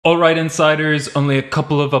All right, insiders, only a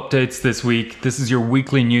couple of updates this week. This is your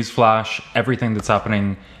weekly news flash, everything that's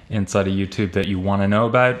happening inside of YouTube that you want to know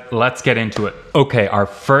about. Let's get into it. Okay, our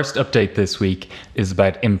first update this week is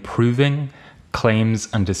about improving claims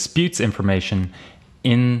and disputes information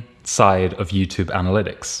inside of YouTube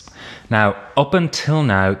analytics. Now, up until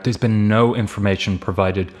now, there's been no information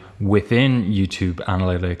provided within YouTube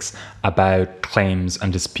analytics about claims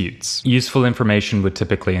and disputes. Useful information would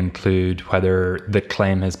typically include whether the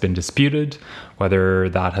claim has been disputed, whether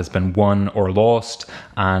that has been won or lost,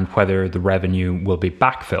 and whether the revenue will be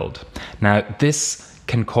backfilled. Now, this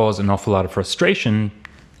can cause an awful lot of frustration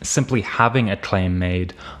simply having a claim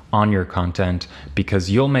made on your content, because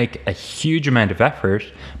you'll make a huge amount of effort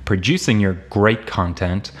producing your great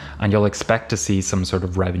content and you'll expect to see some sort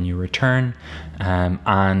of revenue return.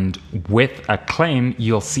 And with a claim,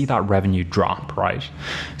 you'll see that revenue drop, right?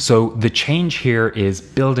 So the change here is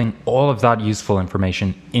building all of that useful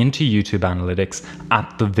information into YouTube analytics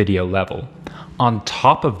at the video level. On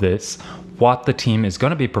top of this, what the team is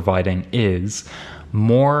going to be providing is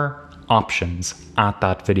more options at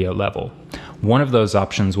that video level. One of those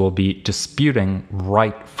options will be disputing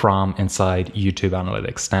right from inside YouTube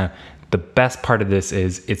analytics. Now, the best part of this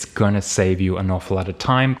is it's going to save you an awful lot of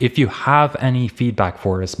time. If you have any feedback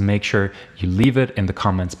for us, make sure you leave it in the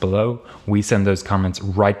comments below. We send those comments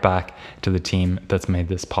right back to the team that's made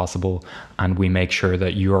this possible, and we make sure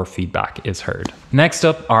that your feedback is heard. Next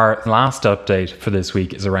up, our last update for this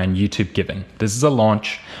week is around YouTube Giving. This is a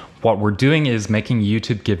launch. What we're doing is making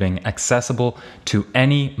YouTube Giving accessible to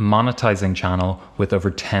any monetizing channel with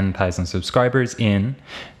over 10,000 subscribers in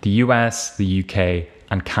the US, the UK,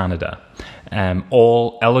 and Canada.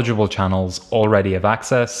 All eligible channels already have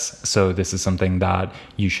access, so this is something that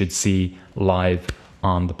you should see live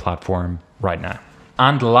on the platform right now.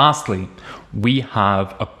 And lastly, we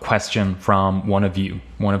have a question from one of you,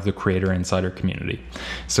 one of the Creator Insider community.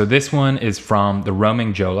 So this one is from the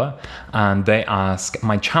Roaming Jola, and they ask,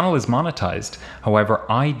 my channel is monetized. However,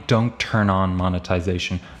 I don't turn on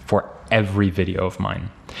monetization for every video of mine.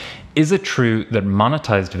 Is it true that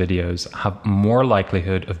monetized videos have more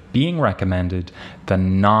likelihood of being recommended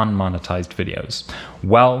than non-monetized videos?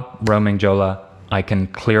 Well, Roaming Jola, I can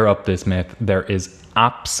clear up this myth. There is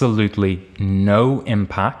absolutely no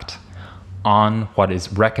impact on what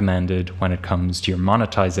is recommended when it comes to your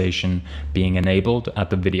monetization being enabled at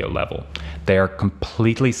the video level. They are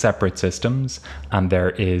completely separate systems, and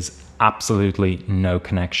there is absolutely no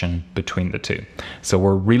connection between the two. So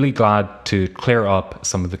we're really glad to clear up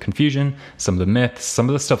some of the confusion, some of the myths, some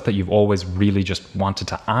of the stuff that you've always really just wanted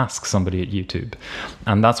to ask somebody at YouTube.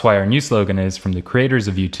 And that's why our new slogan is from the creators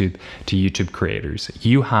of YouTube to YouTube creators.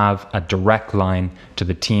 You have a direct line to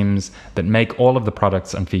the teams that make all of the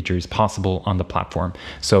products and features possible on the platform.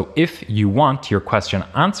 So if you want your question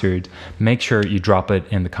answered, make sure you drop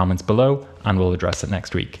it in the comments below and we'll address it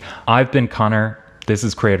next week. I've been Connor. This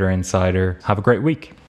is Creator Insider. Have a great week.